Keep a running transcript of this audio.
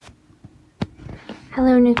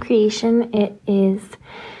Hello, New Creation. It is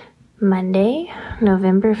Monday,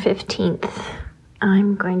 November 15th.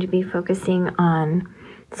 I'm going to be focusing on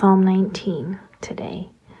Psalm 19 today.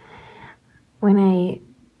 When I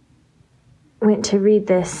went to read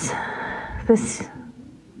this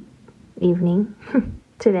evening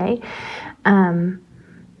today,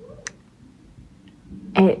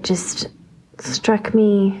 it just struck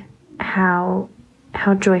me how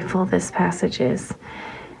joyful this passage is,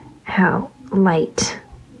 how light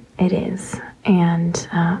it is, and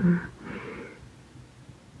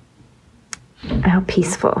how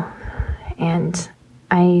peaceful. And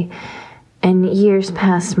I, in years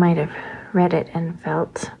past, might have read it and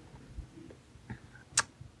felt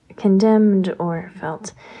condemned or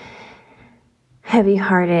felt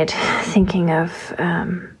heavy-hearted, thinking of,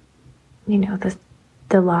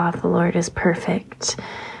 the law of the Lord is perfect.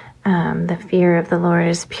 The fear of the Lord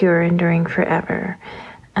is pure, enduring forever.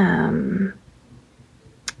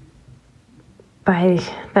 By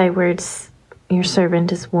thy words, your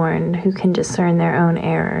servant is warned, who can discern their own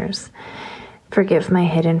errors. Forgive my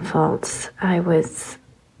hidden faults. I was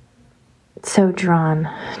so drawn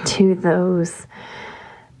to those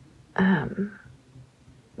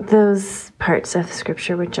parts of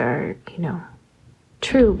Scripture which are,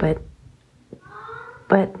 true, but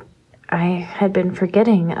I had been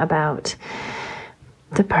forgetting about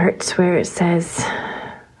the parts where it says,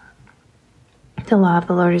 the law of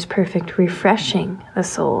the Lord is perfect, refreshing the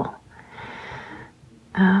soul.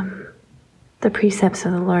 The precepts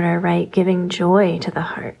of the Lord are right, giving joy to the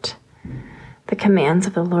heart. The commands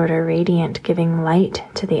of the Lord are radiant, giving light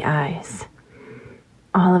to the eyes.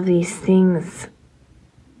 All of these things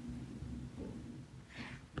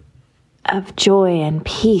of joy and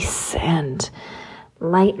peace and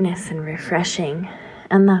lightness and refreshing.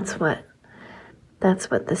 And that's what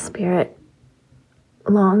the Spirit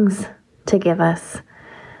longs to give us.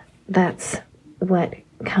 That's what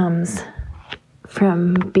comes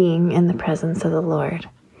from being in the presence of the Lord.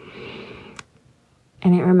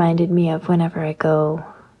 And it reminded me of whenever I go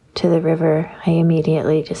to the river, I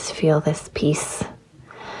immediately just feel this peace,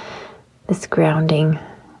 this grounding,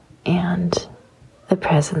 and the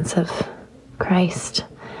presence of Christ.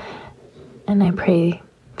 And I pray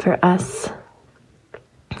for us.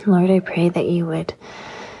 Lord, I pray that you would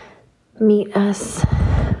meet us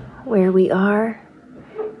where we are,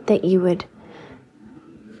 that you would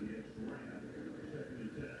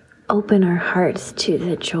open our hearts to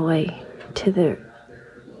the joy, to the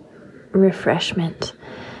refreshment,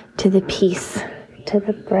 to the peace, to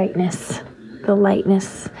the brightness, the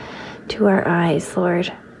lightness to our eyes,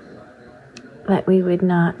 Lord, that we would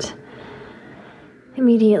not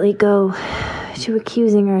immediately go to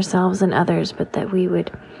accusing ourselves and others, but that we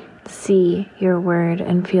would see your word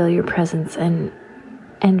and feel your presence and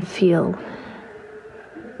feel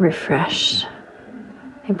refreshed.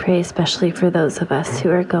 I pray especially for those of us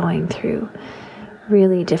who are going through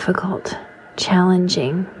really difficult,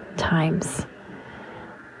 challenging times,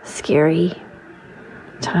 scary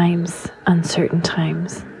times, uncertain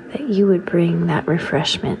times, that you would bring that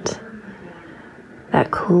refreshment,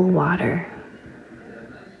 that cool water,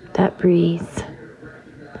 that breeze.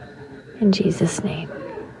 In Jesus' name,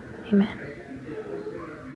 amen.